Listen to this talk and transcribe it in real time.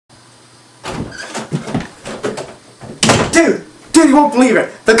Dude, you won't believe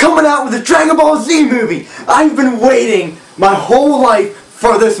it. They're coming out with a Dragon Ball Z movie. I've been waiting my whole life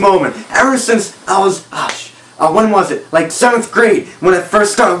for this moment. Ever since I was, when was it? Like 7th grade when I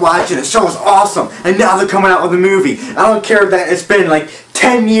first started watching it. The show was awesome. And now they're coming out with a movie. I don't care that it's been like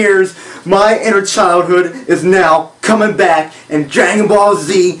 10 years. My inner childhood is now coming back. And Dragon Ball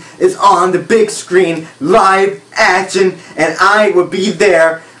Z is on the big screen, live action. And I will be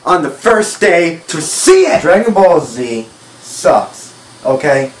there on the first day to see it. Dragon Ball Z sucks.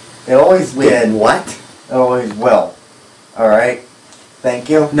 Okay? It always did. What? It always will. Alright? Thank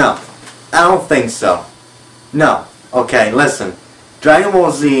you. No. I don't think so. No. Okay, listen. Dragon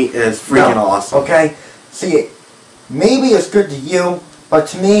Ball Z is freaking awesome. Okay? See, maybe it's good to you, but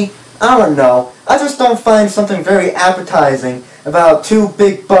to me, I don't know. I just don't find something very appetizing about two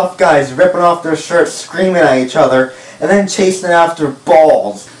big buff guys ripping off their shirts, screaming at each other, and then chasing after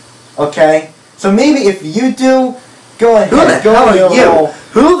balls. Okay? So maybe if you do, go ahead. Who the hell are you?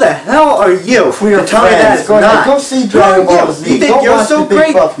 Who the hell are you? We are friends. Go see Dragon Ball Z. You think you're so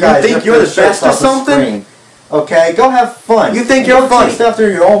great? You think you're the best or something? Okay, go have fun. You think you're funny? Chase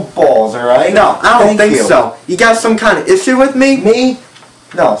after your own balls, alright? No, I don't think so. You got some kind of issue with me? Me?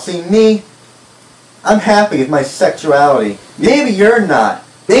 No, see, me, I'm happy with my sexuality. Maybe you're not.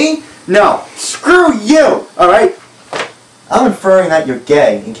 Me? No. Screw you, alright? I'm inferring that you're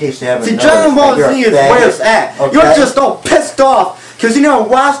gay, in case you haven't noticed. See, Dragon Ball Z is where it's at. Okay? You're just all pissed off because you never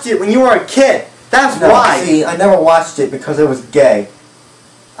watched it when you were a kid. That's why. See, I never watched it because it was gay.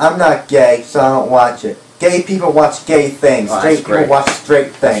 I'm not gay, so I don't watch it. Gay people watch gay things. Straight people watch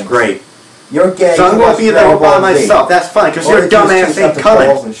straight things. That's great. You're gay. So I'm going to be there by myself. That's fine, because your dumb ass ain't coming.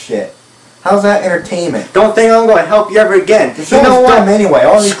 And shit. How's that entertainment? Don't think I'm going to help you ever again. The show's dumb anyway.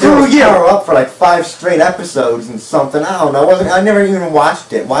 All you do is power up for like 5 straight episodes and something. I don't know. I never even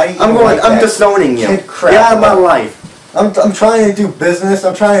watched it. Why do you I'm disowning you. Kid crap. Get out of my life. I'm trying to do business.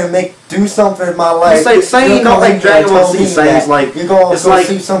 I'm trying to do something in my life. It's like saying you don't like Dragon Ball Z. Saying like you go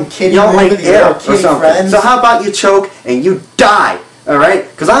see some kid. You don't like air or something. Friends. So how about you choke and you die? Alright?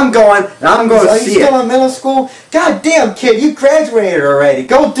 Because I'm going and I'm going to see it. Are you still in middle school? God damn, kid, you graduated already.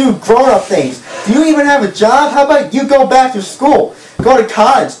 Go do grown-up things. Do you even have a job? How about you go back to school? Go to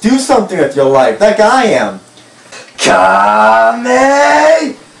college. Do something with your life, like I am.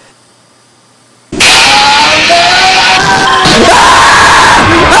 Kame!